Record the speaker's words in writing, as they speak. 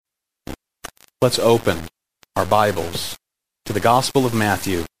Let's open our Bibles to the Gospel of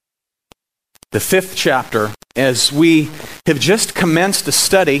Matthew, the 5th chapter, as we have just commenced a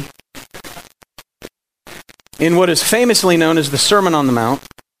study in what is famously known as the Sermon on the Mount.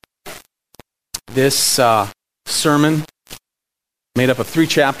 This sermon made up of 3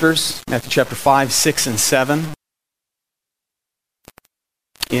 chapters, Matthew chapter 5, 6, and 7.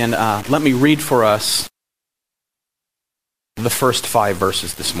 And let me read for us the first 5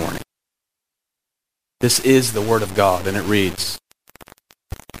 verses this morning. This is the Word of God, and it reads,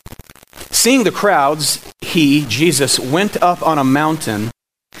 "Seeing the crowds, he, Jesus, went up on a mountain,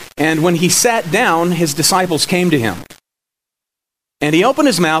 and when he sat down, his disciples came to him. And he opened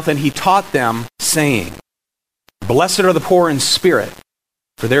his mouth, and he taught them, saying, 'Blessed are the poor in spirit,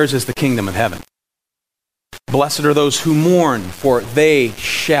 for theirs is the kingdom of heaven. Blessed are those who mourn, for they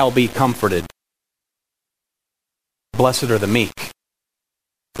shall be comforted. Blessed are the meek,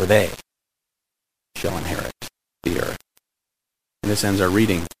 for they shall inherit the earth.'" And this ends our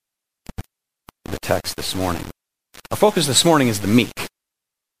reading of the text this morning. Our focus this morning is the meek.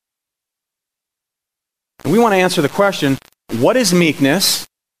 And we want to answer the question, what is meekness?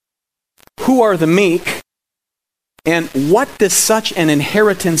 Who are the meek? And what does such an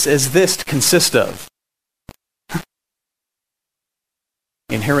inheritance as this consist of?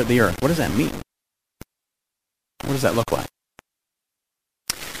 Inherit the earth. What does that mean? What does that look like?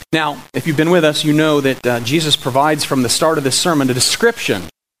 Now, if you've been with us, you know that Jesus provides from the start of this sermon a description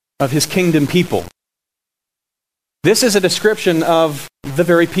of his kingdom people. This is a description of the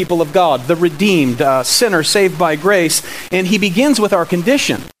very people of God, the redeemed, sinner saved by grace, and he begins with our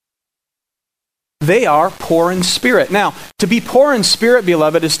condition. They are poor in spirit. Now, to be poor in spirit,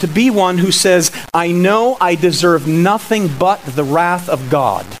 beloved, is to be one who says, "I know I deserve nothing but the wrath of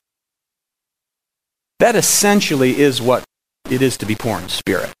God." That essentially is what it is to be poor in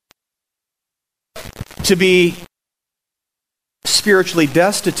spirit. To be spiritually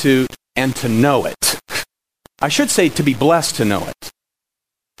destitute and to know it. I should say to be blessed to know it.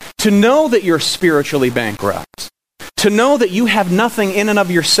 To know that you're spiritually bankrupt. To know that you have nothing in and of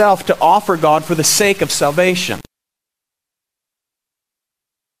yourself to offer God for the sake of salvation.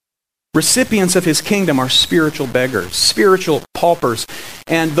 Recipients of his kingdom are spiritual beggars, spiritual paupers,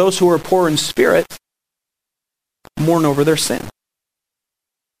 and those who are poor in spirit mourn over their sin.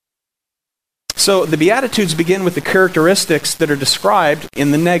 So the Beatitudes begin with the characteristics that are described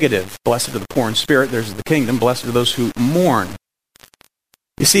in the negative. Blessed are the poor in spirit, theirs is the kingdom. Blessed are those who mourn.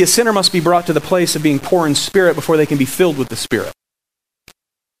 You see, a sinner must be brought to the place of being poor in spirit before they can be filled with the Spirit.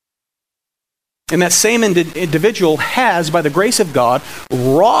 And that same individual has, by the grace of God,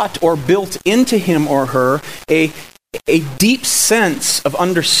 wrought or built into him or her a deep sense of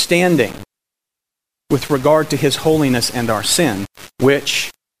understanding with regard to his holiness and our sin, which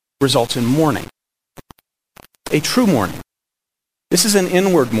results in mourning. A true mourning. This is an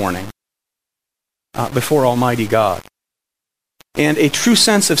inward mourning before Almighty God. And a true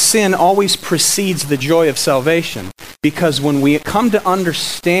sense of sin always precedes the joy of salvation, because when we come to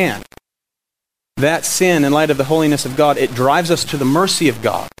understand that sin in light of the holiness of God, it drives us to the mercy of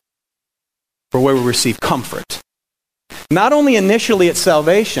God, for where we receive comfort. Not only initially at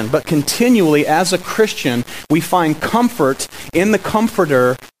salvation, but continually as a Christian, we find comfort in the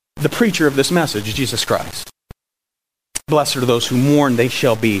Comforter, the preacher of this message, Jesus Christ. Blessed are those who mourn, they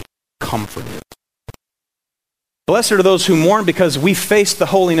shall be comforted. Blessed are those who mourn because we face the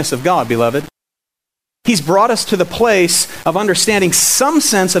holiness of God, beloved. He's brought us to the place of understanding some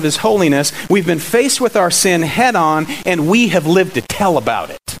sense of his holiness. We've been faced with our sin head on, and we have lived to tell about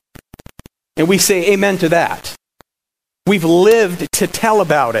it. And we say amen to that. We've lived to tell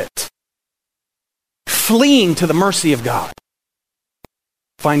about it. Fleeing to the mercy of God.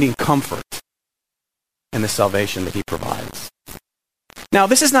 Finding comfort in the salvation that he provides. Now,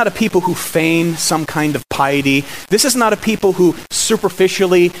 this is not a people who feign some kind of piety. This is not a people who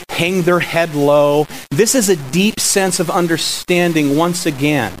superficially hang their head low. This is a deep sense of understanding, once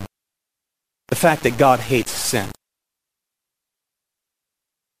again, the fact that God hates sin.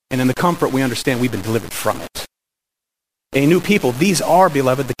 And in the comfort, we understand we've been delivered from it. A new people. These are,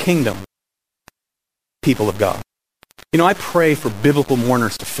 beloved, the kingdom people of God. You know, I pray for biblical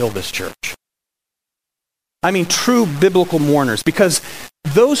mourners to fill this church. I mean, true biblical mourners, because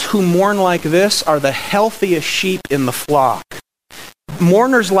those who mourn like this are the healthiest sheep in the flock.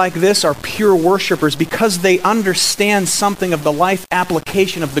 Mourners like this are pure worshipers because they understand something of the life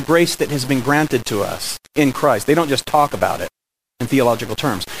application of the grace that has been granted to us in Christ. They don't just talk about it in theological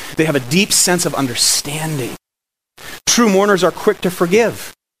terms. They have a deep sense of understanding. True mourners are quick to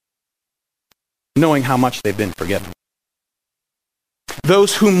forgive, knowing how much they've been forgiven.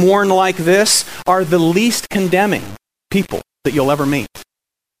 Those who mourn like this are the least condemning people that you'll ever meet,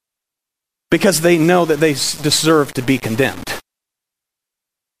 because they know that they deserve to be condemned.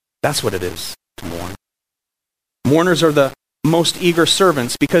 That's what it is to mourn. Mourners are the most eager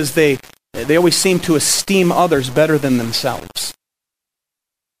servants because they always seem to esteem others better than themselves,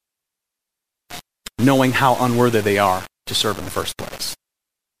 knowing how unworthy they are to serve in the first place.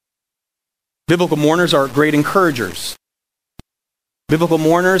 Biblical mourners are great encouragers. Biblical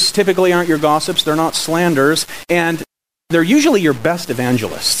mourners typically aren't your gossips, they're not slanderers, and they're usually your best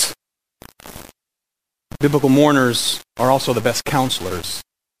evangelists. Biblical mourners are also the best counselors,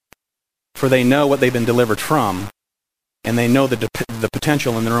 for they know what they've been delivered from, and they know that the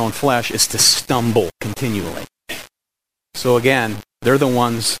potential in their own flesh is to stumble continually. So again, they're the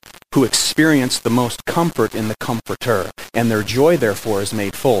ones who experience the most comfort in the Comforter, and their joy, therefore, is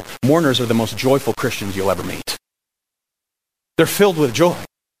made full. Mourners are the most joyful Christians you'll ever meet. They're filled with joy,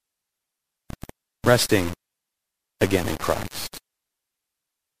 resting again in Christ.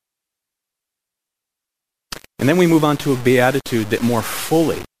 And then we move on to a beatitude that more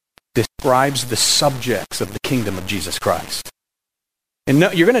fully describes the subjects of the kingdom of Jesus Christ. And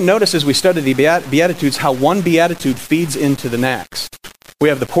you're going to notice as we study the Beatitudes how one beatitude feeds into the next. We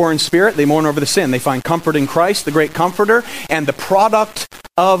have the poor in spirit, they mourn over the sin. They find comfort in Christ, the great comforter, and the product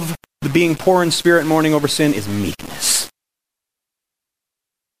of the being poor in spirit and mourning over sin is meekness.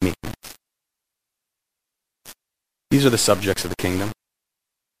 Meekness. These are the subjects of the kingdom.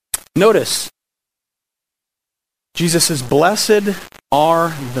 Notice, Jesus says, "Blessed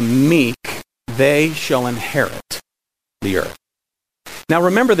are the meek, they shall inherit the earth." Now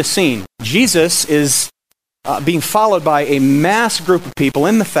remember the scene. Jesus is being followed by a mass group of people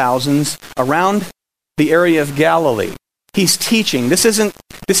in the thousands around the area of Galilee. He's teaching. This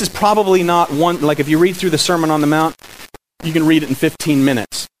is probably not one, like if you read through the Sermon on the Mount, you can read it in 15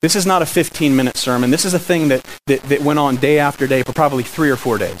 minutes. This is not a 15-minute sermon. This is a thing that went on day after day for probably 3 or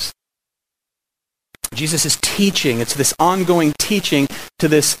 4 days. Jesus is teaching. It's this ongoing teaching to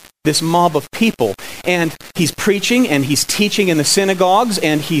this mob of people. And he's preaching and he's teaching in the synagogues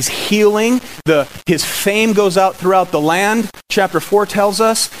and he's healing. His fame goes out throughout the land, chapter 4 tells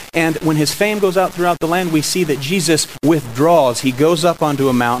us. And when his fame goes out throughout the land, we see that Jesus withdraws. He goes up onto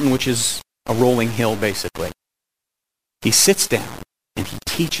a mountain, which is a rolling hill, basically. He sits down and he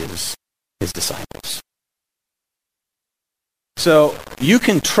teaches his disciples. So you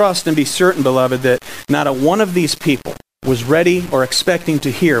can trust and be certain, beloved, that not a one of these people was ready or expecting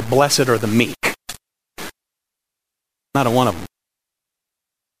to hear, "Blessed are the meek." Not a one of them.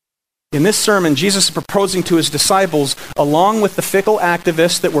 In this sermon, Jesus is proposing to his disciples, along with the fickle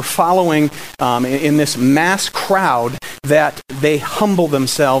activists that were following in this mass crowd, that they humble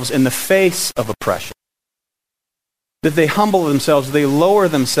themselves in the face of oppression. That they humble themselves, they lower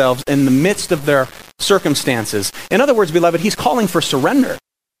themselves in the midst of their circumstances. In other words, beloved, he's calling for surrender.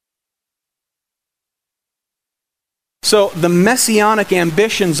 So the messianic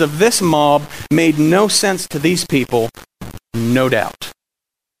ambitions of this mob made no sense to these people, no doubt.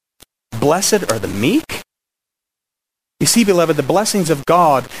 Blessed are the meek? You see, beloved, the blessings of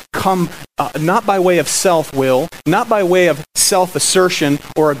God come not by way of self-will, not by way of self-assertion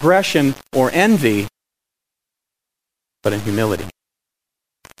or aggression or envy, but in humility.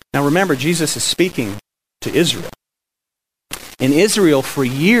 Now remember, Jesus is speaking to Israel. In Israel, for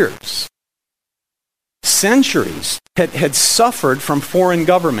years, centuries, had suffered from foreign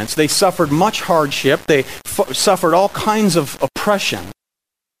governments. They suffered much hardship. They suffered all kinds of oppression.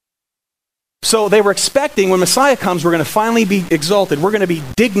 So they were expecting when Messiah comes, we're going to finally be exalted. We're going to be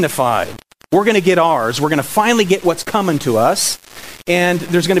dignified. We're going to get ours. We're going to finally get what's coming to us. And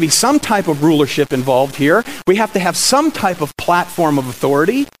there's going to be some type of rulership involved here. We have to have some type of platform of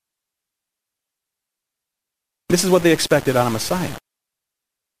authority. This is what they expected out of Messiah.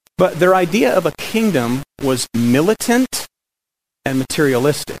 But their idea of a kingdom was militant and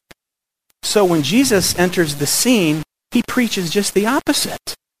materialistic. So when Jesus enters the scene, he preaches just the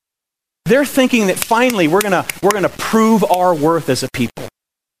opposite. They're thinking that finally we're going to prove our worth as a people.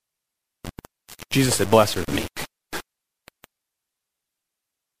 Jesus said, "Blessed are the meek."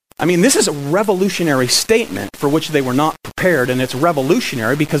 I mean, this is a revolutionary statement for which they were not prepared, and it's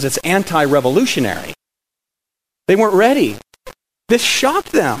revolutionary because it's anti-revolutionary. They weren't ready. This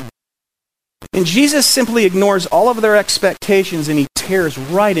shocked them. And Jesus simply ignores all of their expectations and he tears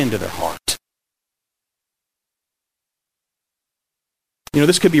right into their heart.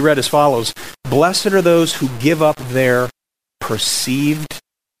 This could be read as follows: "Blessed are those who give up their perceived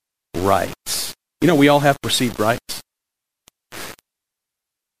rights." We all have perceived rights.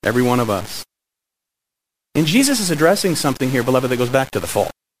 Every one of us. And Jesus is addressing something here, beloved, that goes back to the fall.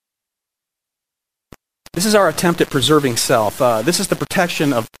 This is our attempt at preserving self. This is the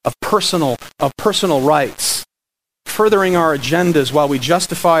protection of personal rights, furthering our agendas while we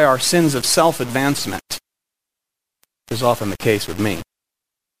justify our sins of self-advancement. This is often the case with me.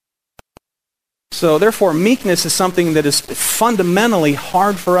 So therefore, meekness is something that is fundamentally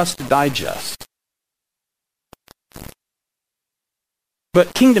hard for us to digest.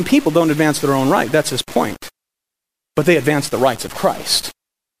 But kingdom people don't advance their own right. That's his point. But they advance the rights of Christ.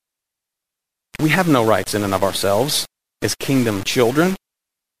 We have no rights in and of ourselves as kingdom children.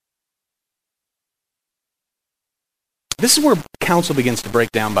 This is where counsel begins to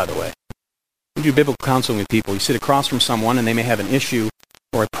break down, by the way. You do biblical counseling with people. You sit across from someone and they may have an issue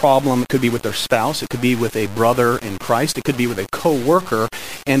or a problem. It could be with their spouse. It could be with a brother in Christ. It could be with a co-worker.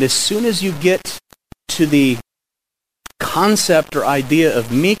 And as soon as you get to the concept or idea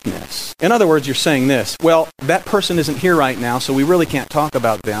of meekness, in other words, you're saying this, well, that person isn't here right now, so we really can't talk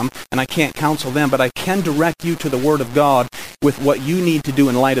about them, and I can't counsel them, but I can direct you to the Word of God with what you need to do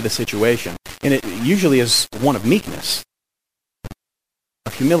in light of the situation. And it usually is one of meekness,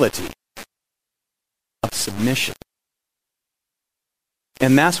 of humility, of submission.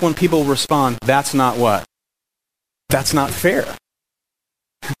 And that's when people respond, that's not what? That's not fair.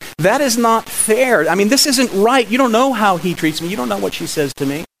 That is not fair. I mean, this isn't right. You don't know how he treats me. You don't know what she says to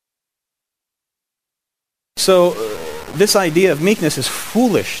me. So this idea of meekness is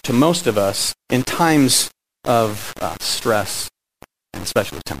foolish to most of us in times of stress and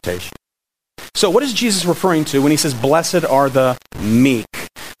especially temptation. So what is Jesus referring to when he says, blessed are the meek?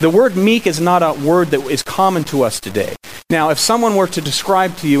 The word meek is not a word that is common to us today. Now, if someone were to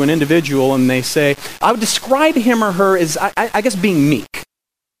describe to you an individual and they say, I would describe him or her as, I guess, being meek.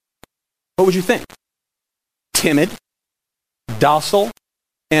 What would you think? Timid, docile,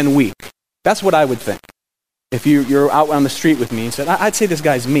 and weak. That's what I would think. If you're out on the street with me and said, I'd say this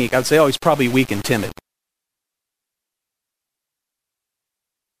guy's meek, I'd say, oh, he's probably weak and timid.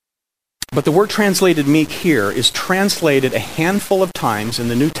 But the word translated meek here is translated a handful of times in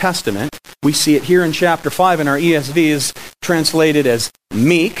the New Testament. We see it here in chapter 5 in our ESV is translated as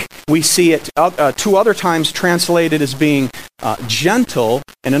meek. We see it 2 other times translated as being gentle,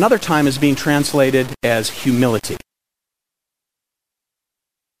 and another time as being translated as humility.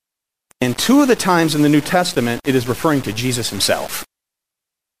 And 2 of the times in the New Testament, it is referring to Jesus himself.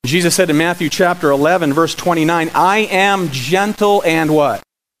 Jesus said in Matthew chapter 11, verse 29, I am gentle and what?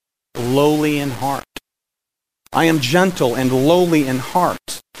 Lowly in heart. I am gentle and lowly in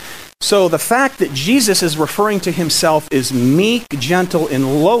heart. So the fact that Jesus is referring to himself as meek, gentle,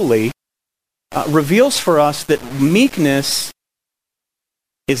 and lowly reveals for us that meekness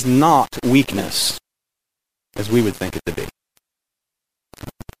is not weakness, as we would think it to be.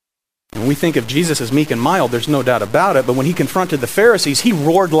 When we think of Jesus as meek and mild, there's no doubt about it, but when he confronted the Pharisees, he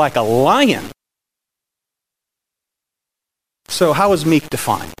roared like a lion. So how is meek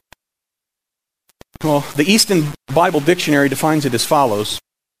defined? Well, the Easton Bible Dictionary defines it as follows.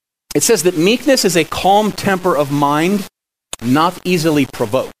 It says that meekness is a calm temper of mind, not easily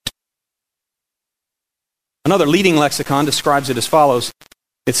provoked. Another leading lexicon describes it as follows.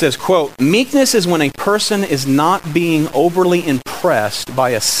 It says, quote, meekness is when a person is not being overly impressed by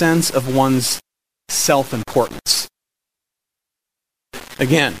a sense of one's self-importance.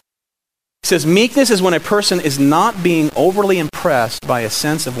 Again, it says meekness is when a person is not being overly impressed by a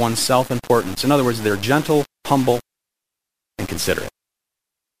sense of one's self-importance. In other words, they're gentle, humble, and considerate.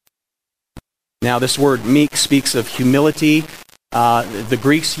 Now, this word meek speaks of humility. The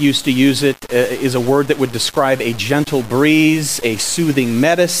Greeks used to use it is a word that would describe a gentle breeze, a soothing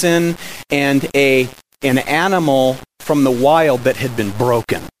medicine, and an animal from the wild that had been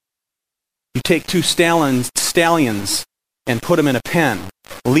broken. You take 2 stallions and put them in a pen.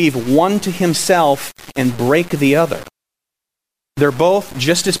 Leave one to himself and break the other. They're both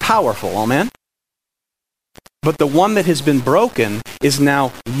just as powerful, amen? But the one that has been broken is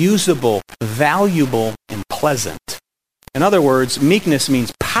now usable, valuable, and pleasant. In other words, meekness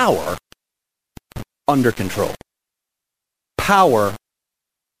means power under control. Power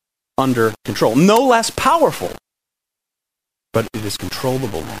under control. No less powerful, but it is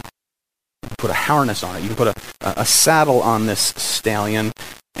controllable now. You can put a harness on it. You can put a saddle on this stallion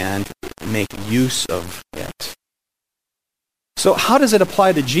and make use of it. So how does it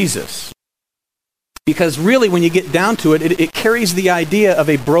apply to Jesus? Because really, when you get down to it, it carries the idea of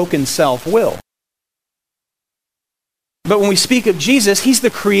a broken self-will. But when we speak of Jesus, he's the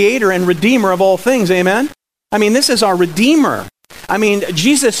creator and redeemer of all things, amen? I mean, this is our redeemer. I mean,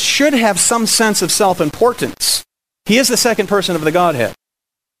 Jesus should have some sense of self-importance. He is the second person of the Godhead.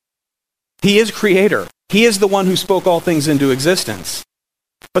 He is creator. He is the one who spoke all things into existence.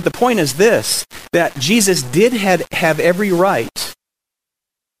 But the point is this, that Jesus did have every right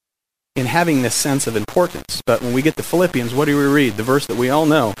in having this sense of importance. But when we get to Philippians, what do we read? The verse that we all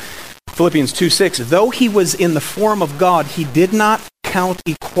know. Philippians 2:6, though he was in the form of God, he did not count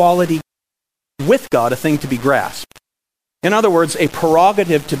equality with God a thing to be grasped. In other words, a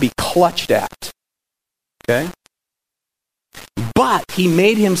prerogative to be clutched at. Okay? But he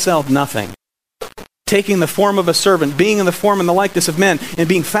made himself nothing, taking the form of a servant, being in the form and the likeness of men, and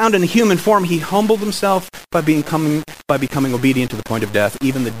being found in a human form, he humbled himself by becoming obedient to the point of death,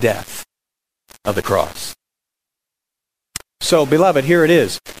 even the death of the cross. So, beloved, here it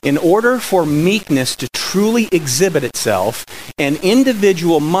is. In order for meekness to truly exhibit itself, an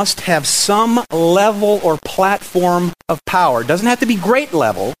individual must have some level or platform of power. It doesn't have to be great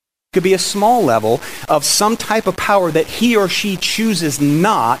level. It could be a small level of some type of power that he or she chooses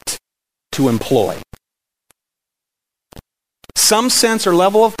not to employ. Some sense or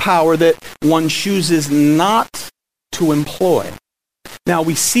level of power that one chooses not to employ. Now,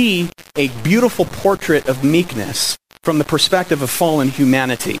 we see a beautiful portrait of meekness from the perspective of fallen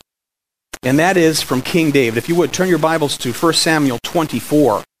humanity. And that is from King David. If you would, turn your Bibles to 1 Samuel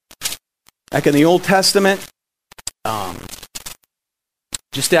 24. Back in the Old Testament,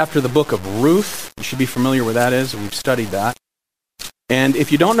 just after the book of Ruth. You should be familiar with that is. We've studied that. And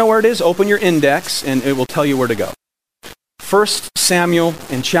if you don't know where it is, open your index and it will tell you where to go. 1 Samuel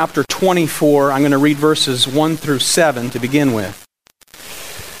in chapter 24, I'm going to read verses 1 through 7 to begin with.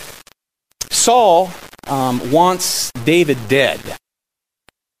 Saul wants David dead.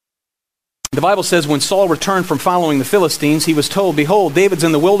 The Bible says when Saul returned from following the Philistines, he was told, behold, David's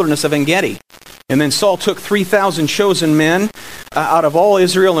in the wilderness of En-Gedi. And then Saul took 3,000 chosen men out of all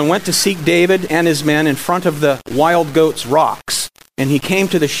Israel and went to seek David and his men in front of the wild goats' rocks. And he came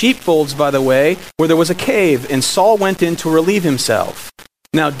to the sheepfolds by the way, where there was a cave, and Saul went in to relieve himself.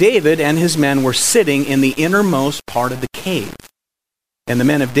 Now David and his men were sitting in the innermost part of the cave. And the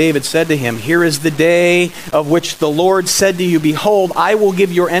men of David said to him, here is the day of which the Lord said to you, behold, I will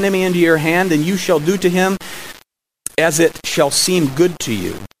give your enemy into your hand, and you shall do to him as it shall seem good to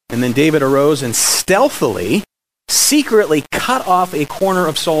you. And then David arose and stealthily, secretly cut off a corner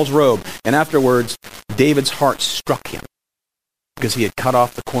of Saul's robe. And afterwards, David's heart struck him, because he had cut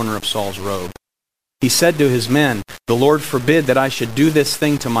off the corner of Saul's robe. He said to his men, the Lord forbid that I should do this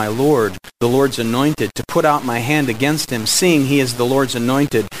thing to my Lord, the Lord's anointed, to put out my hand against him, seeing he is the Lord's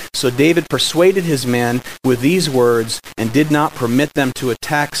anointed. So David persuaded his men with these words, and did not permit them to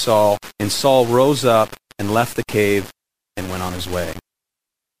attack Saul. And Saul rose up and left the cave and went on his way.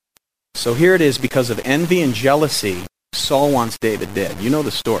 So here it is, because of envy and jealousy, Saul wants David dead. You know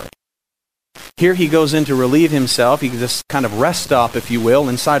the story. Here he goes in to relieve himself. He just kind of rest stop, if you will,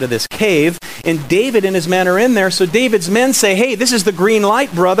 inside of this cave. And David and his men are in there. So David's men say, hey, this is the green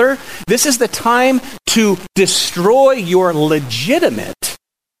light, brother. This is the time to destroy your legitimate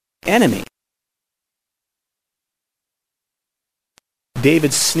enemy.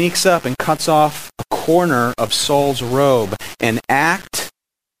 David sneaks up and cuts off a corner of Saul's robe, an act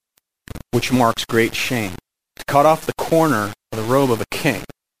which marks great shame. To cut off the corner of the robe of a king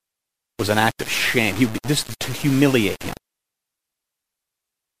was an act of shame. This to humiliate him.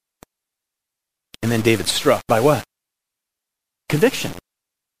 And then David's struck by what? Conviction.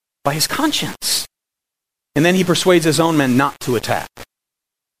 By his conscience. And then he persuades his own men not to attack.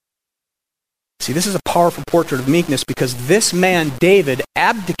 See, this is a powerful portrait of meekness, because this man, David,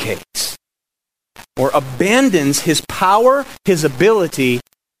 abdicates or abandons his power, his ability,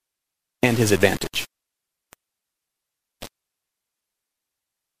 and his advantage.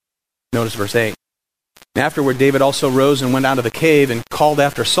 Notice verse 8. Afterward, David also rose and went out of the cave and called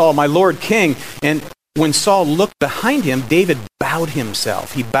after Saul, my Lord King. And when Saul looked behind him, David bowed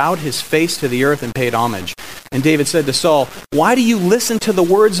himself. He bowed his face to the earth and paid homage. And David said to Saul, why do you listen to the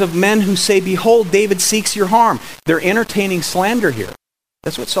words of men who say, behold, David seeks your harm? They're entertaining slander here.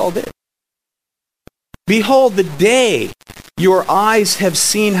 That's what Saul did. Behold, the day your eyes have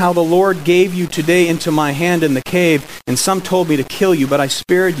seen how the Lord gave you today into my hand in the cave, and some told me to kill you, but I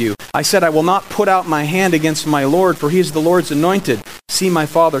spared you. I said, I will not put out my hand against my Lord, for he is the Lord's anointed. See, my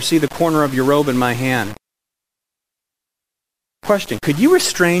father, see the corner of your robe in my hand. Question, could you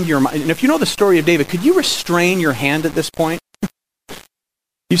restrain your mind? And if you know the story of David, could you restrain your hand at this point?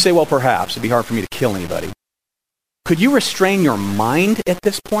 You say, well, perhaps. It'd be hard for me to kill anybody. Could you restrain your mind at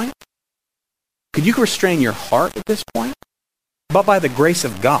this point? Could you restrain your heart at this point? But by the grace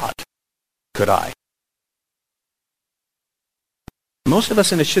of God, could I? Most of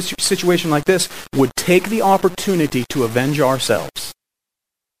us in a situation like this would take the opportunity to avenge ourselves.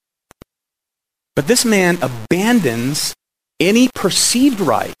 But this man abandons any perceived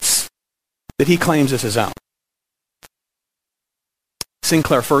rights that he claims as his own.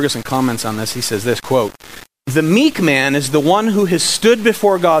 Sinclair Ferguson comments on this. He says this, quote, "The meek man is the one who has stood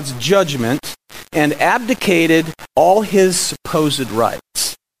before God's judgment and abdicated all his supposed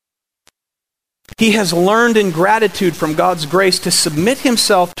rights. He has learned in gratitude from God's grace to submit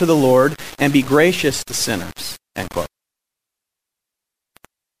himself to the Lord and be gracious to sinners." End quote.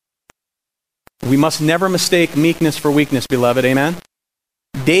 We must never mistake meekness for weakness, beloved. Amen?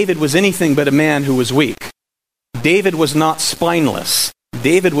 David was anything but a man who was weak. David was not spineless.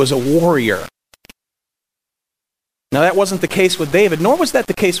 David was a warrior. Now, that wasn't the case with David, nor was that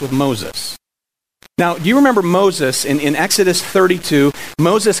the case with Moses. Now, do you remember Moses in Exodus 32?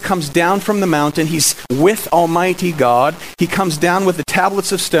 Moses comes down from the mountain. He's with Almighty God. He comes down with the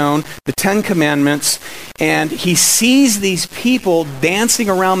tablets of stone, the 10 Commandments, and he sees these people dancing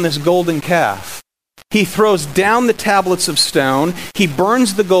around this golden calf. He throws down the tablets of stone. He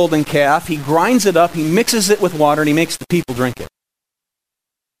burns the golden calf. He grinds it up. He mixes it with water, and he makes the people drink it.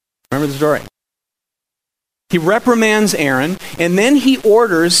 Remember the story? He reprimands Aaron, and then he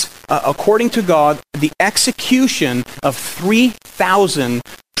orders, according to God, the execution of 3,000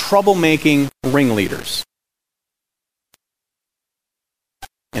 troublemaking ringleaders.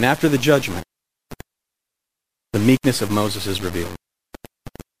 And after the judgment, the meekness of Moses is revealed.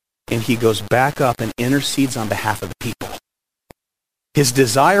 And he goes back up and intercedes on behalf of the people. His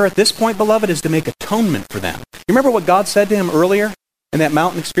desire at this point, beloved, is to make atonement for them. You remember what God said to him earlier in that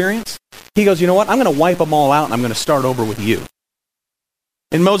mountain experience? He goes, you know what? I'm going to wipe them all out and I'm going to start over with you.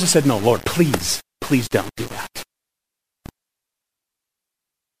 And Moses said, no, Lord, please don't do that.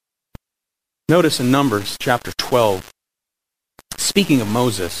 Notice in Numbers chapter 12, speaking of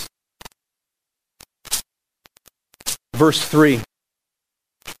Moses, verse 3.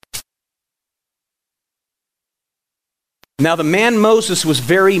 Now the man Moses was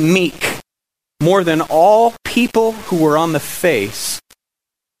very meek, more than all people who were on the face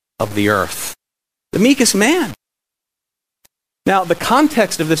of the earth. The meekest man. Now, the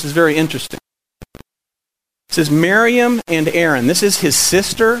context of this is very interesting. It says Miriam and Aaron. This is his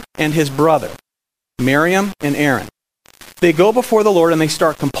sister and his brother. Miriam and Aaron. They go before the Lord and they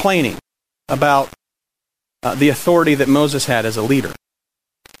start complaining about the authority that Moses had as a leader.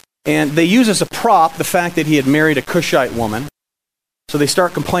 And they use as a prop the fact that he had married a Cushite woman. So they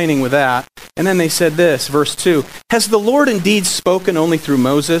start complaining with that. And then they said this, verse 2, "Has the Lord indeed spoken only through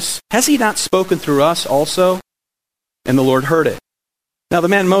Moses? Has he not spoken through us also?" And the Lord heard it. Now the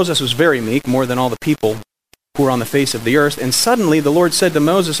man Moses was very meek, more than all the people who were on the face of the earth. And suddenly the Lord said to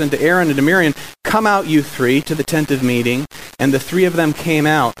Moses and to Aaron and to Miriam, "Come out, you three, to the tent of meeting." And the three of them came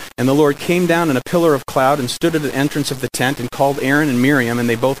out. And the Lord came down in a pillar of cloud and stood at the entrance of the tent and called Aaron and Miriam, and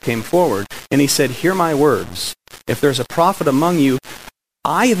they both came forward. And he said, "Hear my words. If there's a prophet among you,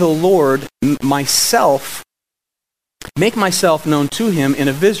 I, the Lord, myself, make myself known to him in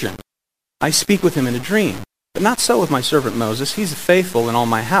a vision. I speak with him in a dream. But not so with my servant Moses. He's faithful in all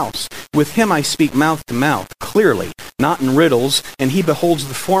my house. With him I speak mouth to mouth, clearly, not in riddles, and he beholds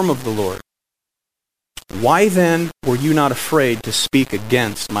the form of the Lord. Why then were you not afraid to speak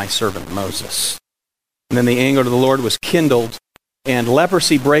against my servant Moses?" And then the anger of the Lord was kindled, and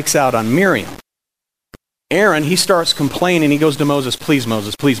leprosy breaks out on Miriam. Aaron, he starts complaining. He goes to Moses,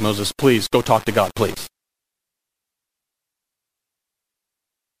 Moses, please, go talk to God, please."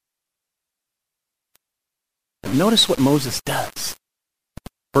 But notice what Moses does.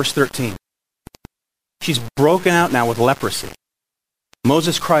 Verse 13. She's broken out now with leprosy.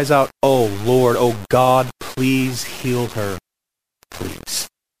 Moses cries out, "Oh Lord, oh God, please heal her, please."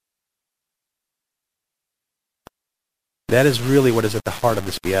 That is really what is at the heart of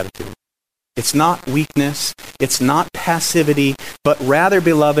this beatitude. It's not weakness, it's not passivity, but rather,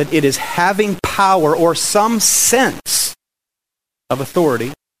 beloved, it is having power or some sense of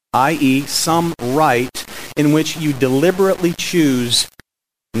authority, i.e., some right in which you deliberately choose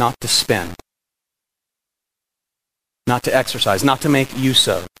not to spend, not to exercise, not to make use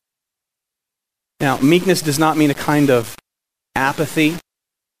of. Now, meekness does not mean a kind of apathy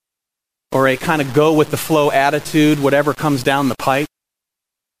or a kind of go-with-the-flow attitude, whatever comes down the pipe.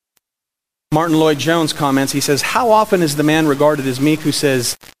 Martin Lloyd-Jones comments, he says, "How often is the man regarded as meek who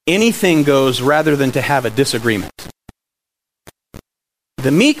says anything goes rather than to have a disagreement?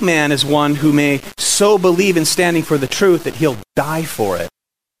 The meek man is one who may so believe in standing for the truth that he'll die for it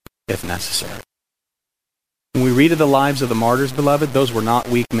if necessary." When we read of the lives of the martyrs, beloved, those were not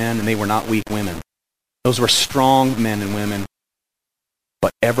weak men and they were not weak women. Those were strong men and women,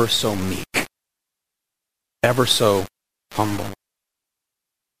 but ever so meek, ever so humble.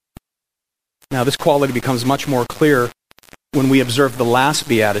 Now, this quality becomes much more clear when we observe the last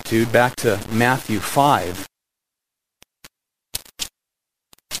beatitude, back to Matthew 5.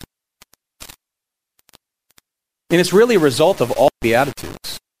 And it's really a result of all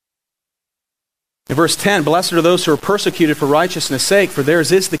beatitudes. In verse 10, blessed are those who are persecuted for righteousness' sake, for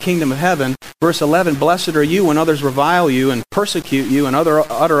theirs is the kingdom of heaven. Verse 11, blessed are you when others revile you and persecute you and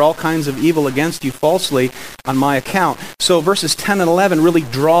utter all kinds of evil against you falsely on my account. So verses 10 and 11 really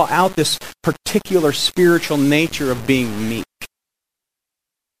draw out this particular spiritual nature of being meek.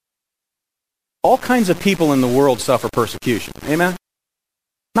 All kinds of people in the world suffer persecution. Amen?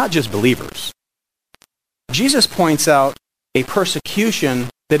 Not just believers. Jesus points out a persecution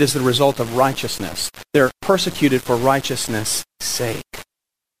that is the result of righteousness. They're persecuted for righteousness' sake.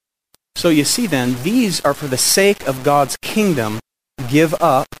 So you see then, these are for the sake of God's kingdom, give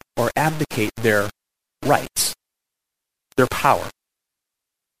up or abdicate their rights, their power,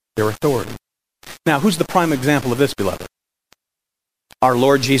 their authority. Now, who's the prime example of this, beloved? Our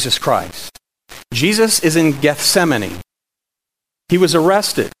Lord Jesus Christ. Jesus is in Gethsemane. He was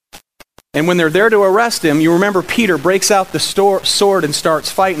arrested. And when they're there to arrest him, you remember Peter breaks out the sword and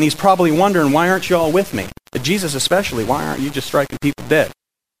starts fighting. He's probably wondering, why aren't you all with me? Jesus especially, why aren't you just striking people dead?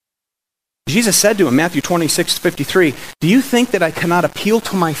 Jesus said to him, Matthew 26:53, do you think that I cannot appeal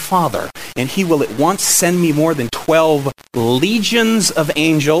to my Father, and he will at once send me more than 12 legions of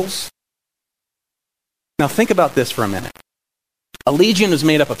angels? Now think about this for a minute. A legion is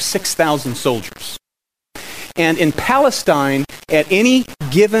made up of 6,000 soldiers. And in Palestine, at any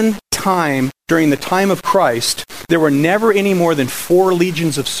given time during the time of Christ, there were never any more than 4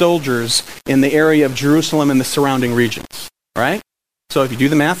 legions of soldiers in the area of Jerusalem and the surrounding regions. Right? So if you do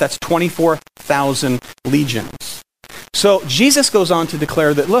the math, that's 24,000 legions. So Jesus goes on to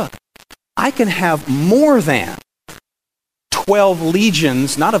declare that, look, I can have more than 12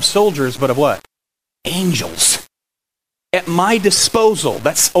 legions, not of soldiers, but of what? Angels. At my disposal.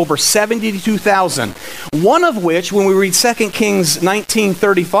 That's over 72,000. One of which, when we read 2 Kings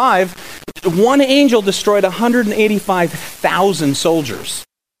 19:35, one angel destroyed 185,000 soldiers.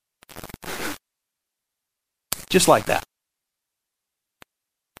 Just like that.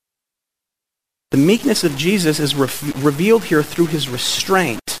 The meekness of Jesus is revealed here through his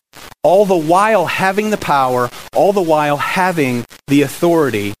restraint, all the while having the power, all the while having the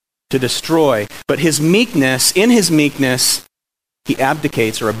authority to destroy. But his meekness, in his meekness, he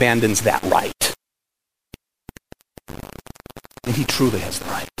abdicates or abandons that right. And he truly has the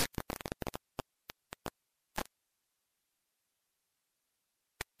right.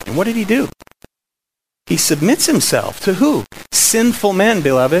 And what did he do? He submits himself to who? Sinful men,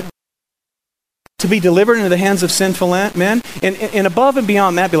 beloved. To be delivered into the hands of sinful men. And above and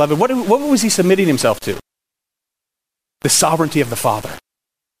beyond that, beloved, what was he submitting himself to? The sovereignty of the Father.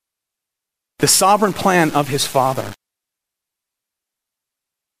 The sovereign plan of his Father.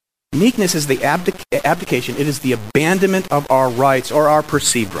 Meekness is the abdication. It is the abandonment of our rights or our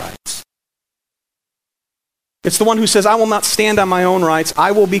perceived rights. It's the one who says, I will not stand on my own rights.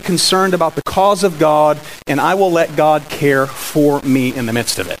 I will be concerned about the cause of God, and I will let God care for me in the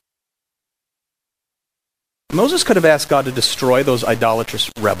midst of it. Moses could have asked God to destroy those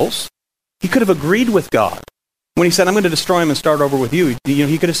idolatrous rebels. He could have agreed with God. When he said, I'm going to destroy him and start over with you,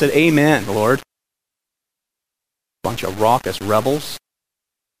 he could have said, Amen, Lord. Bunch of raucous rebels.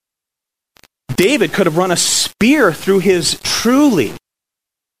 David could have run a spear through his truly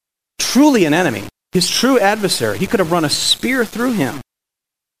an enemy, his true adversary. He could have run a spear through him.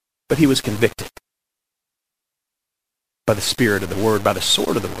 But he was convicted by the Spirit of the Word, by the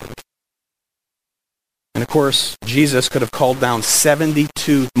sword of the Word. And of course, Jesus could have called down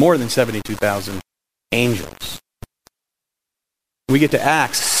more than 72,000 angels. We get to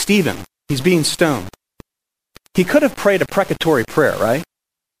Acts, Stephen, he's being stoned. He could have prayed a precatory prayer, right?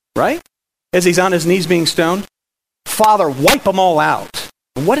 Right? As he's on his knees being stoned. Father, wipe them all out.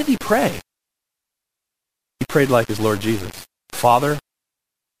 And what did he pray? He prayed like his Lord Jesus. Father,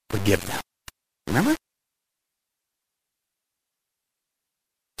 forgive them. Remember?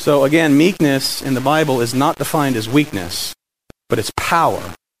 So again, meekness in the Bible is not defined as weakness, but it's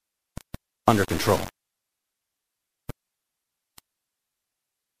power under control.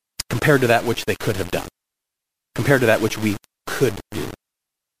 Compared to that which they could have done. Compared to that which we could do.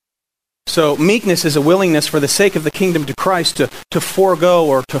 So meekness is a willingness for the sake of the kingdom to Christ to forego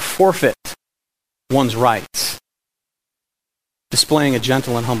or to forfeit one's rights. Displaying a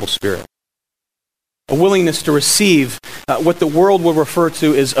gentle and humble spirit. A willingness to receive what the world will refer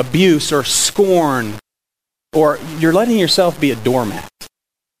to as abuse or scorn, or you're letting yourself be a doormat.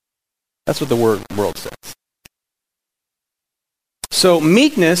 That's what the world says. So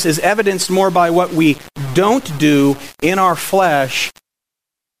meekness is evidenced more by what we don't do in our flesh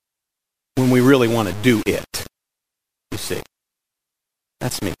when we really want to do it. You see,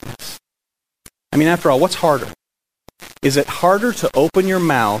 that's meekness. I mean, after all, what's harder? Is it harder to open your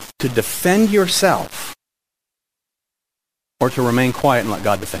mouth to defend yourself or to remain quiet and let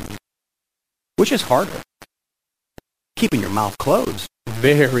God defend you? Which is harder? Keeping your mouth closed.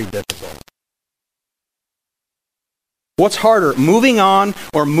 Very difficult. What's harder, moving on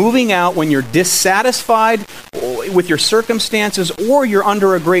or moving out when you're dissatisfied with your circumstances or you're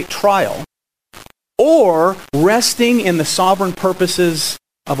under a great trial, or resting in the sovereign purposes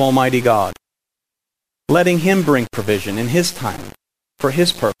of Almighty God, letting Him bring provision in His time for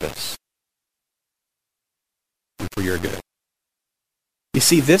His purpose and for your good? You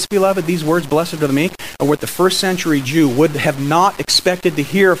see, this, beloved, these words, blessed are the meek, are what the first century Jew would have not expected to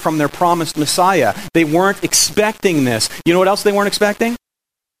hear from their promised Messiah. They weren't expecting this. You know what else they weren't expecting?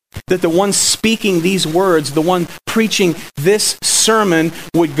 That the one speaking these words, the one preaching this sermon,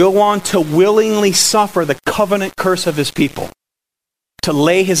 would go on to willingly suffer the covenant curse of his people, to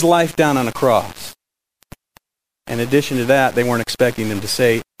lay his life down on a cross. In addition to that, they weren't expecting him to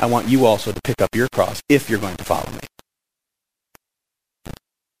say, I want you also to pick up your cross if you're going to follow me.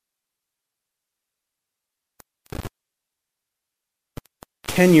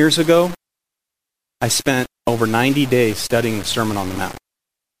 10 years ago, I spent over 90 days studying the Sermon on the Mount.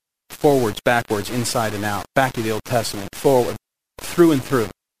 Forwards, backwards, inside and out, back to the Old Testament, forward, through and through.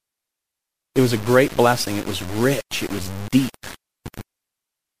 It was a great blessing. It was rich. It was deep.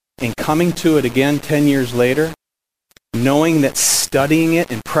 And coming to it again 10 years later, knowing that studying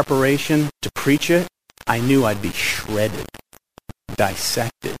it in preparation to preach it, I knew I'd be shredded,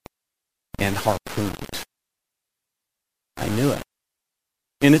 dissected, and harpooned. I knew it.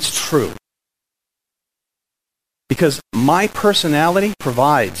 And it's true. Because my personality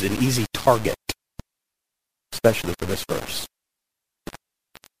provides an easy target, especially for this verse.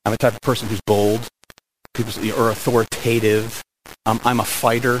 I'm the type of person who's bold, or authoritative. I'm a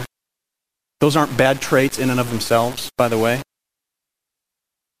fighter. Those aren't bad traits in and of themselves, by the way.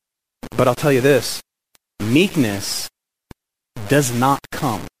 But I'll tell you this, meekness does not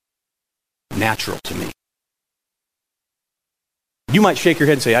come natural to me. You might shake your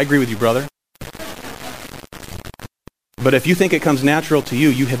head and say, I agree with you, brother. But if you think it comes natural to you,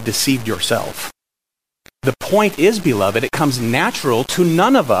 you have deceived yourself. The point is, beloved, it comes natural to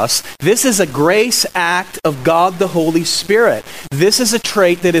none of us. This is a grace act of God the Holy Spirit. This is a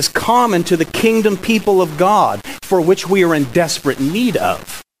trait that is common to the kingdom people of God, for which we are in desperate need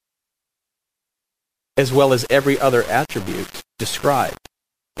of, as well as every other attribute described,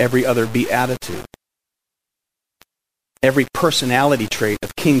 every other beatitude, every personality trait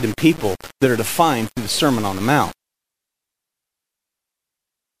of kingdom people that are defined through the Sermon on the Mount.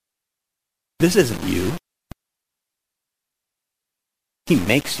 This isn't you. He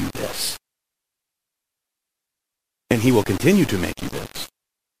makes you this. And He will continue to make you this.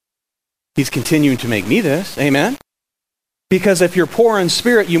 He's continuing to make me this. Amen? Because if you're poor in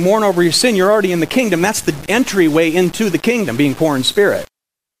spirit, you mourn over your sin, you're already in the kingdom. That's the entryway into the kingdom, being poor in spirit.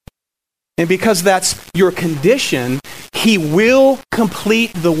 And because that's your condition, He will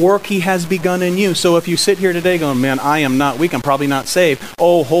complete the work He has begun in you. So if you sit here today going, man, I am not weak, I'm probably not saved.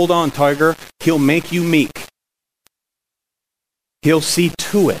 Oh, hold on, Tiger. He'll make you meek. He'll see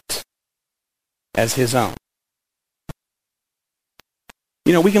to it as His own.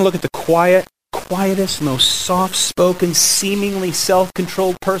 You know, we can look at the quietest, most soft-spoken, seemingly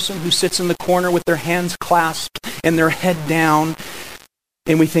self-controlled person who sits in the corner with their hands clasped and their head down,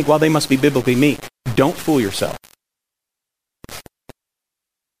 and we think, well, they must be biblically meek. Don't fool yourself.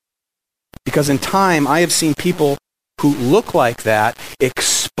 Because in time, I have seen people who look like that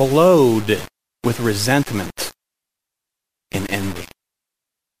explode with resentment and envy.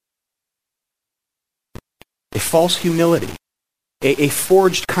 A false humility, a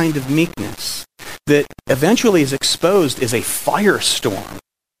forged kind of meekness that eventually is exposed as a firestorm.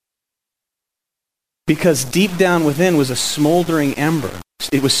 Because deep down within was a smoldering ember.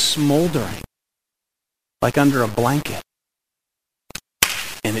 It was smoldering, like under a blanket.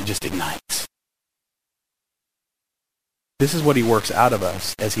 And it just ignites. This is what He works out of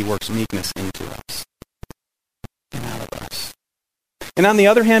us as He works meekness into us and out of us. And on the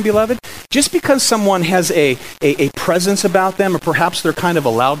other hand, beloved, just because someone has a presence about them, or perhaps they're kind of a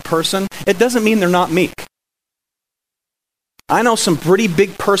loud person, it doesn't mean they're not meek. I know some pretty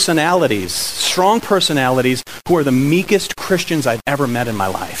big personalities, strong personalities, who are the meekest Christians I've ever met in my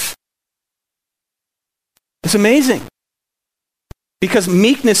life. It's amazing. Because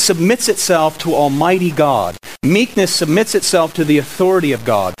meekness submits itself to Almighty God, Meekness submits itself to the authority of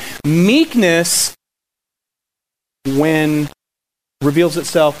God. Meekness reveals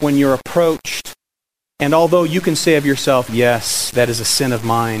itself when you're approached. And although you can say of yourself, yes, that is a sin of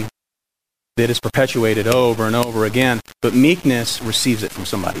mine that is perpetuated over and over again, but meekness receives it from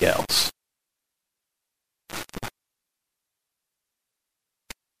somebody else.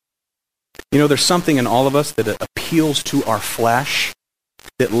 You know, there's something in all of us that appeals to our flesh,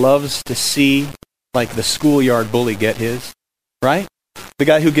 that loves to see, like the schoolyard bully get his, right? The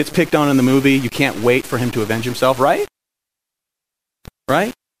guy who gets picked on in the movie, you can't wait for him to avenge himself, right?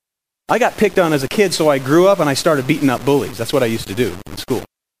 Right? I got picked on as a kid, so I grew up and I started beating up bullies. That's what I used to do in school.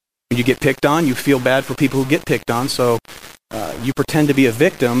 When you get picked on, you feel bad for people who get picked on, so you pretend to be a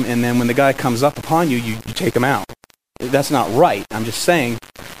victim, and then when the guy comes up upon you, you take him out. That's not right. I'm just saying,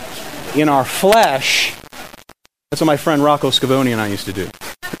 in our flesh, that's what my friend Rocco Scavone and I used to do.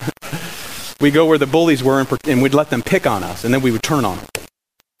 We go where the bullies were and we'd let them pick on us, and then we would turn on them.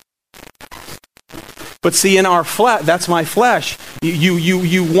 But see, in our flesh, that's my flesh.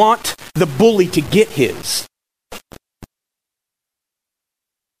 You want the bully to get his.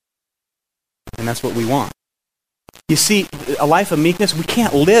 And that's what we want. You see, a life of meekness, we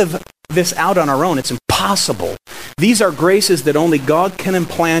can't live this out on our own. It's impossible. These are graces that only God can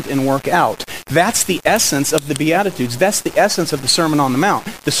implant and work out. That's the essence of the Beatitudes. That's the essence of the Sermon on the Mount.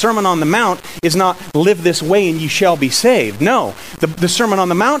 The Sermon on the Mount is not live this way and ye shall be saved. No, the Sermon on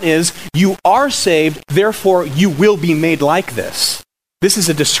the Mount is you are saved, therefore you will be made like this. This is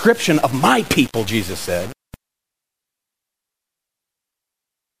a description of my people, Jesus said.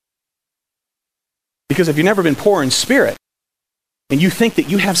 Because if you've never been poor in spirit, and you think that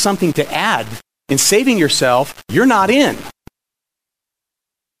you have something to add in saving yourself, you're not in.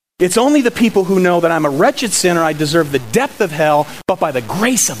 It's only the people who know that I'm a wretched sinner, I deserve the depth of hell, but by the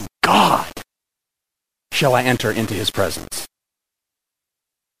grace of God shall I enter into his presence.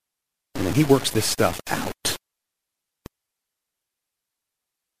 And then he works this stuff out.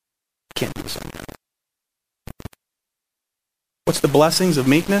 Can't do this on your own. What's the blessings of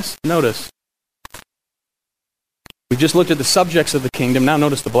meekness? Notice. We just looked at the subjects of the kingdom. Now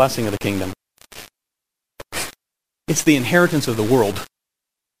notice the blessing of the kingdom. It's the inheritance of the world.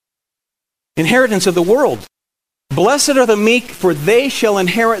 Inheritance of the world. Blessed are the meek, for they shall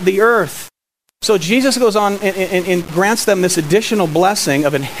inherit the earth. So Jesus goes on and grants them this additional blessing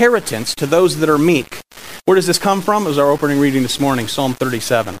of inheritance to those that are meek. Where does this come from? It was our opening reading this morning, Psalm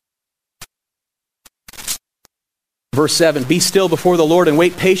 37. Verse 7, be still before the Lord and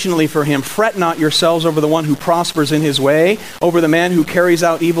wait patiently for him. Fret not yourselves over the one who prospers in his way, over the man who carries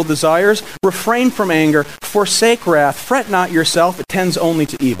out evil desires. Refrain from anger, forsake wrath. Fret not yourself, it tends only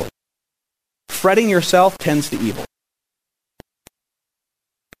to evil. Fretting yourself tends to evil.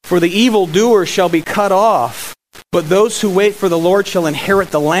 For the evildoer shall be cut off, but those who wait for the Lord shall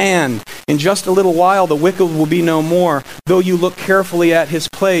inherit the land. In just a little while the wicked will be no more. Though you look carefully at his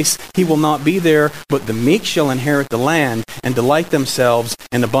place, he will not be there, but the meek shall inherit the land and delight themselves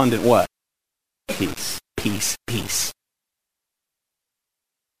in abundant what? Peace, peace, peace.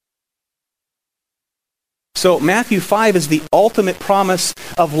 So Matthew 5 is the ultimate promise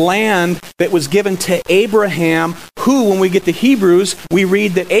of land that was given to Abraham, who, when we get to Hebrews, we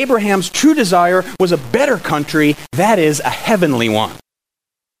read that Abraham's true desire was a better country, that is, a heavenly one.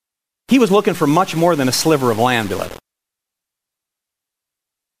 He was looking for much more than a sliver of land, beloved.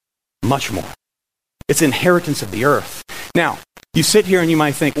 Much more. It's inheritance of the earth. Now, you sit here and you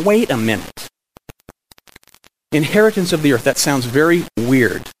might think, wait a minute. Inheritance of the earth, that sounds very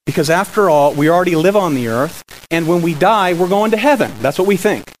weird. Because after all, we already live on the earth, and when we die, we're going to heaven. That's what we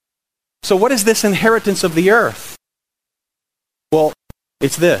think. So what is this inheritance of the earth? Well,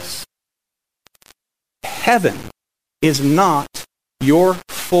 it's this. Heaven is not your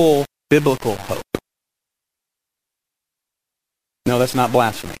full biblical hope. No, that's not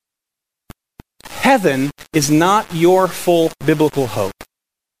blasphemy. Heaven is not your full biblical hope.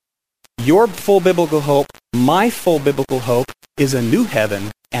 Your full biblical hope, my full biblical hope, is a new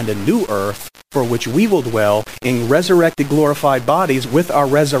heaven and a new earth for which we will dwell in resurrected, glorified bodies with our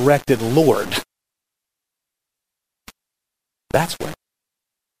resurrected Lord. That's where.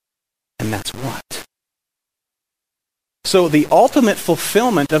 And that's what. So the ultimate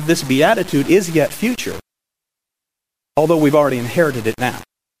fulfillment of this beatitude is yet future, although we've already inherited it now.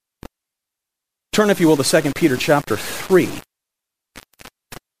 Turn, if you will, to 2 Peter chapter 3.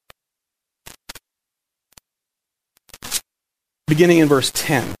 Beginning in verse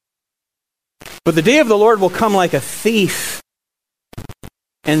 10. But the day of the Lord will come like a thief,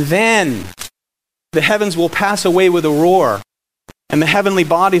 and then the heavens will pass away with a roar, and the heavenly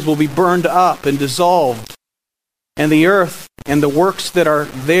bodies will be burned up and dissolved, and the earth and the works that are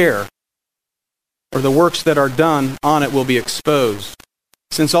there, or the works that are done on it, will be exposed.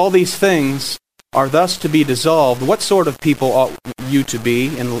 Since all these things are thus to be dissolved, what sort of people ought you to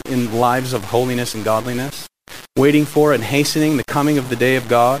be in lives of holiness and godliness, waiting for and hastening the coming of the day of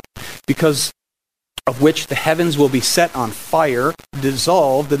God, because of which the heavens will be set on fire,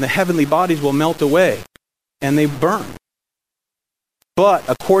 dissolved, and the heavenly bodies will melt away, and they burn. But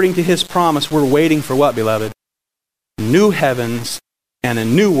according to his promise, we're waiting for what, beloved? New heavens and a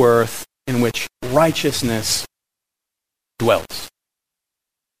new earth in which righteousness dwells.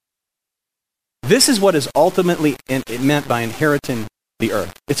 This is what is ultimately meant by inheriting the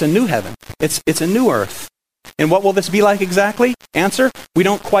earth. It's a new heaven. It's a new earth. And what will this be like exactly? Answer, we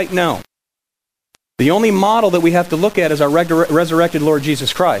don't quite know. The only model that we have to look at is our resurrected Lord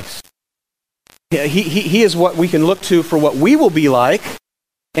Jesus Christ. He is what we can look to for what we will be like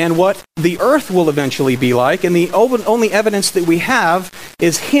and what the earth will eventually be like. And the only evidence that we have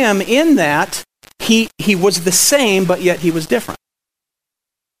is him in that he was the same, but yet he was different.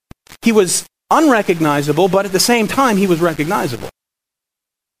 He was unrecognizable, but at the same time he was recognizable.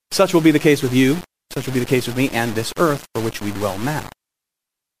 Such will be the case with you, such will be the case with me, and this earth for which we dwell now.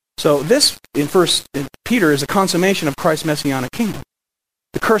 So this, in 1 Peter, is a consummation of Christ's messianic kingdom.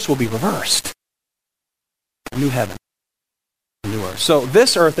 The curse will be reversed. A new heaven, a new earth. So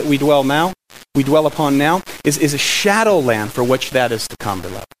this earth that we dwell upon now, is a shadow land for which that is to come,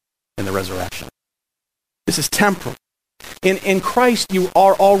 beloved, in the resurrection. This is temporal. In Christ, you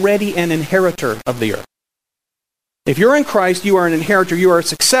are already an inheritor of the earth. If you're in Christ, you are an inheritor, you are a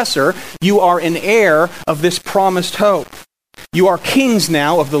successor, you are an heir of this promised hope. You are kings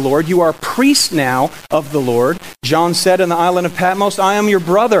now of the Lord, you are priests now of the Lord. John said in the island of Patmos, I am your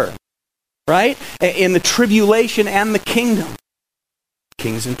brother, right? In the tribulation and the kingdom.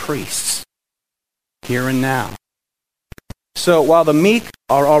 Kings and priests, here and now. So while the meek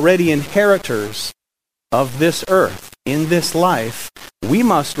are already inheritors of this earth, in this life, we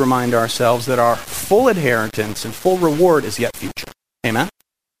must remind ourselves that our full inheritance and full reward is yet future. Amen?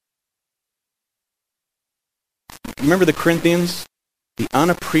 Remember the Corinthians? The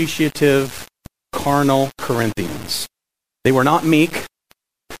unappreciative, carnal Corinthians. They were not meek.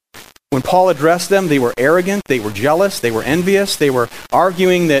 When Paul addressed them, they were arrogant, they were jealous, they were envious, they were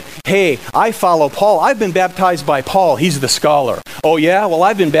arguing that, hey, I follow Paul. I've been baptized by Paul. He's the scholar. Oh yeah? Well,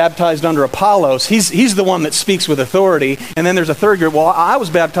 I've been baptized under Apollos. He's the one that speaks with authority. And then there's a third group. Well, I was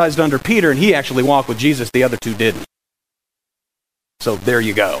baptized under Peter, and he actually walked with Jesus. The other two didn't. So there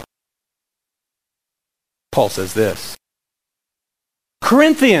you go. Paul says this.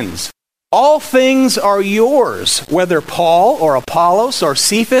 Corinthians, all things are yours, whether Paul or Apollos or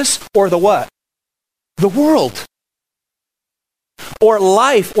Cephas or the what? The world. Or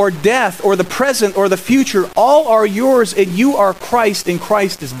life or death or the present or the future, all are yours, and you are Christ and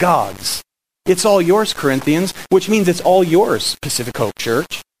Christ is God's. It's all yours, Corinthians, which means it's all yours, Pacific Hope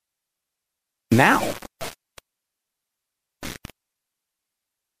Church. Now.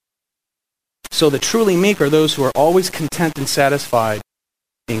 So the truly meek are those who are always content and satisfied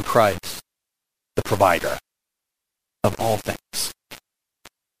in Christ, the provider of all things.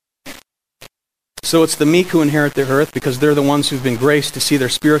 So it's the meek who inherit the earth because they're the ones who've been graced to see their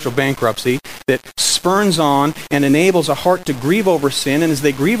spiritual bankruptcy that spurns on and enables a heart to grieve over sin. And as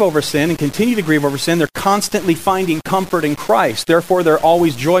they grieve over sin and continue to grieve over sin, they're constantly finding comfort in Christ. Therefore, they're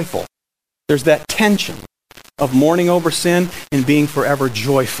always joyful. There's that tension of mourning over sin and being forever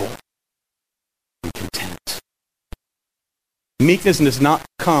joyful and content. Meekness does not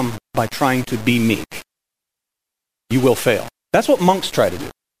come by trying to be meek. You will fail. That's what monks try to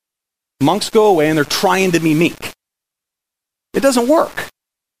do. Monks go away and they're trying to be meek. It doesn't work.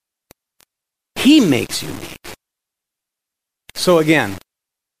 He makes you meek. So again,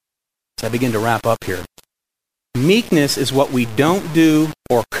 as I begin to wrap up here, meekness is what we don't do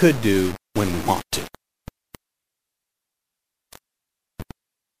or could do when we want to.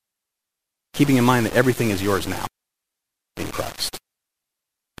 Keeping in mind that everything is yours now in Christ.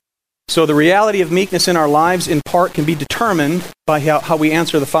 So the reality of meekness in our lives in part can be determined by how we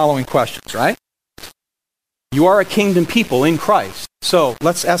answer the following questions, right? You are a kingdom people in Christ. So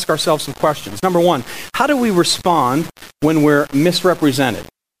let's ask ourselves some questions. Number one, how do we respond when we're misrepresented?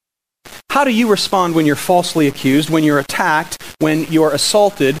 How do you respond when you're falsely accused, when you're attacked, when you're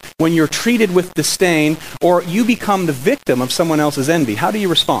assaulted, when you're treated with disdain, or you become the victim of someone else's envy? How do you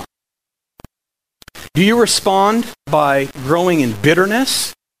respond? Do you respond by growing in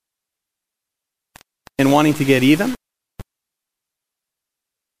bitterness and wanting to get even?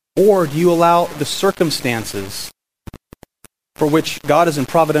 Or do you allow the circumstances for which God is in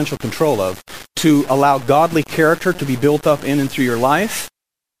providential control of to allow godly character to be built up in and through your life,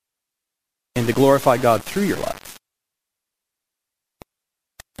 and to glorify God through your life.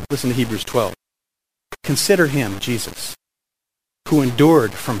 Listen to Hebrews 12. Consider him, Jesus, who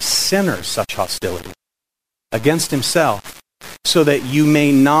endured from sinners such hostility against himself, so that you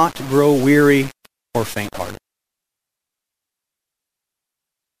may not grow weary or faint-hearted.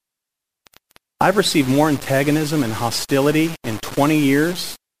 I've received more antagonism and hostility in 20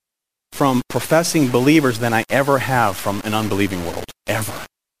 years from professing believers than I ever have from an unbelieving world. Ever.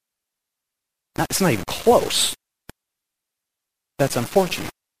 It's not even close. That's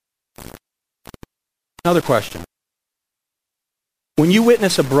unfortunate. Another question. When you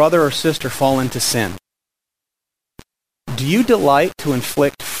witness a brother or sister fall into sin, do you delight to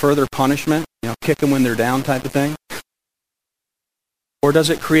inflict further punishment? Kick them when they're down type of thing? Or does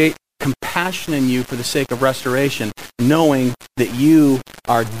it create compassion in you for the sake of restoration, knowing that you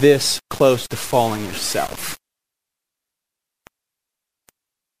are this close to falling yourself?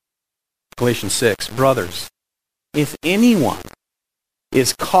 Galatians 6, brothers, if anyone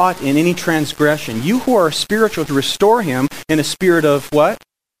is caught in any transgression, you who are spiritual, to restore him in a spirit of what?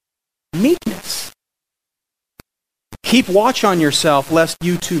 Meekness. Keep watch on yourself, lest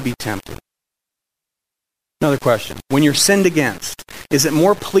you too be tempted. Another question. When you're sinned against, is it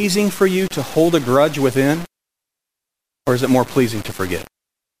more pleasing for you to hold a grudge within, or is it more pleasing to forgive?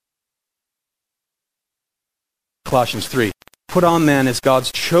 Colossians 3. Put on then as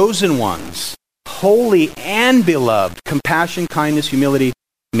God's chosen ones, holy and beloved, compassion, kindness, humility,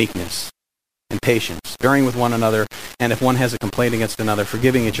 meekness, and patience, bearing with one another, and if one has a complaint against another,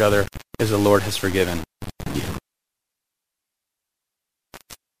 forgiving each other as the Lord has forgiven you.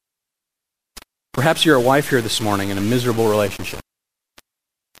 Perhaps you're a wife here this morning in a miserable relationship.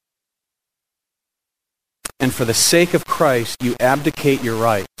 And for the sake of Christ, you abdicate your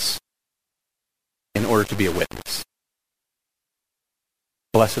rights in order to be a witness.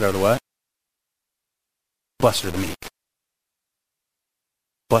 Blessed are the what? Blessed are the meek.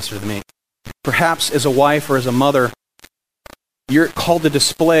 Blessed are the meek. Perhaps as a wife or as a mother, you're called to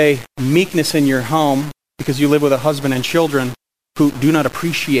display meekness in your home because you live with a husband and children who do not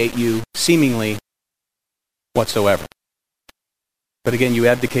appreciate you seemingly whatsoever. But again, you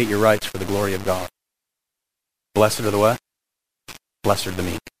abdicate your rights for the glory of God. Blessed are the what? Blessed are the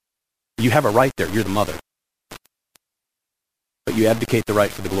meek. You have a right there. You're the mother. But you abdicate the right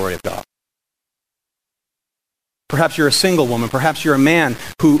for the glory of God. Perhaps you're a single woman. Perhaps you're a man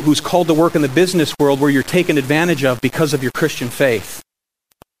who's called to work in the business world where you're taken advantage of because of your Christian faith.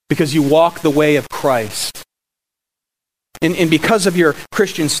 Because you walk the way of Christ. And because of your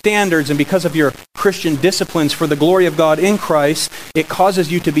Christian standards and because of your Christian disciplines for the glory of God in Christ, it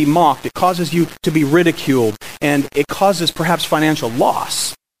causes you to be mocked. It causes you to be ridiculed. And it causes perhaps financial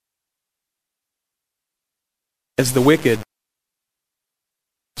loss. As the wicked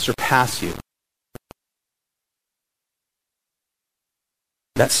surpass you.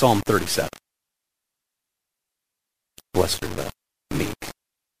 That's Psalm 37. Blessed are the meek.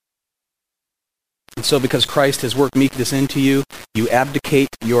 And so because Christ has worked meekness into you, you abdicate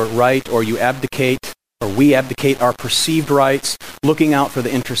your right, or we abdicate our perceived rights, looking out for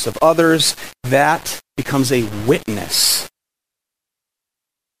the interests of others. That becomes a witness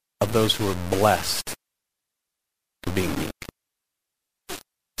of those who are blessed for being meek.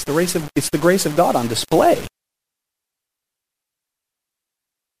 It's the grace of God on display.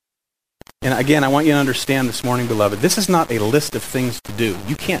 And again, I want you to understand this morning, beloved, this is not a list of things to do.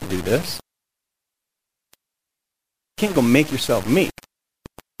 You can't do this. You can't go make yourself meek.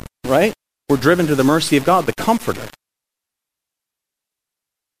 Right? We're driven to the mercy of God, the Comforter.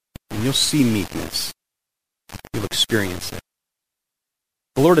 And you'll see meekness. You'll experience it.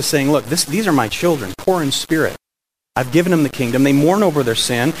 The Lord is saying, look, these are my children, poor in spirit. I've given them the kingdom. They mourn over their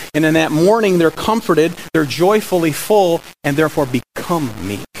sin. And in that mourning, they're comforted. They're joyfully full and therefore become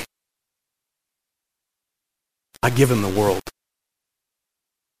meek. I give them the world.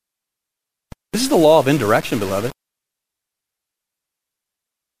 This is the law of indirection, beloved.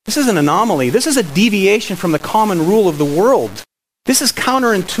 This is an anomaly. This is a deviation from the common rule of the world. This is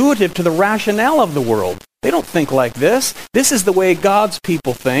counterintuitive to the rationale of the world. They don't think like this. This is the way God's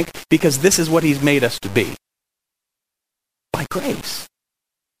people think because this is what He's made us to be. By grace.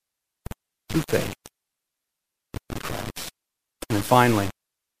 Through faith in Christ. And then finally,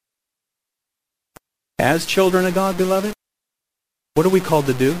 as children of God, beloved, what are we called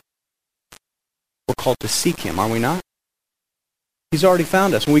to do? We're called to seek Him, are we not? He's already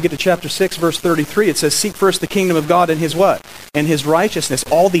found us. When we get to chapter 6, verse 33, it says, seek first the kingdom of God and His what? And His righteousness.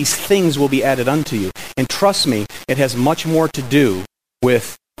 All these things will be added unto you. And trust me, it has much more to do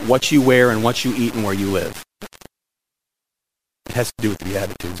with what you wear and what you eat and where you live. It has to do with the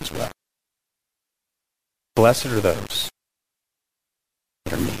Beatitudes as well. Blessed are those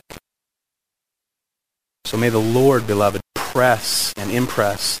that are meek. So may the Lord, beloved, press and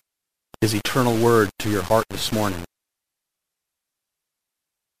impress His eternal word to your heart this morning.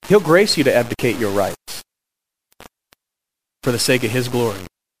 He'll grace you to abdicate your rights for the sake of His glory,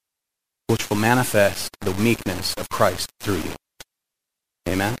 which will manifest the meekness of Christ through you.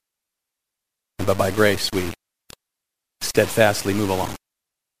 Amen? But by grace we steadfastly move along.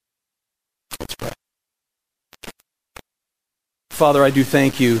 Let's pray. Father, I do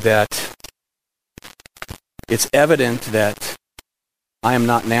thank you that it's evident that I am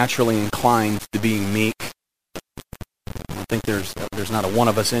not naturally inclined to being meek. I think there's not a one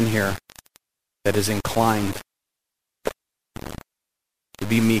of us in here that is inclined to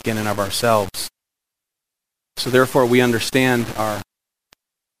be meek in and of ourselves. So therefore we understand our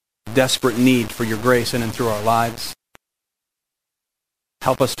desperate need for your grace in and through our lives.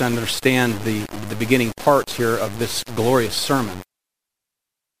 Help us to understand the beginning parts here of this glorious sermon.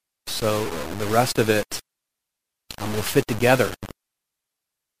 So the rest of it will fit together.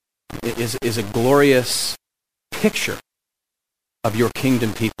 It is a glorious picture of your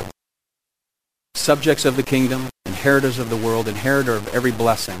kingdom people. Subjects of the kingdom, inheritors of the world, inheritor of every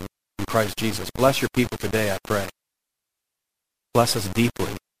blessing in Christ Jesus. Bless your people today, I pray. Bless us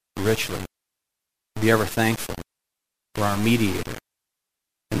deeply, richly. Be ever thankful for our mediator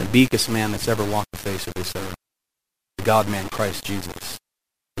and the meekest man that's ever walked the face of this earth, the God-man Christ Jesus,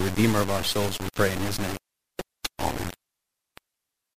 the Redeemer of our souls, we pray in His name.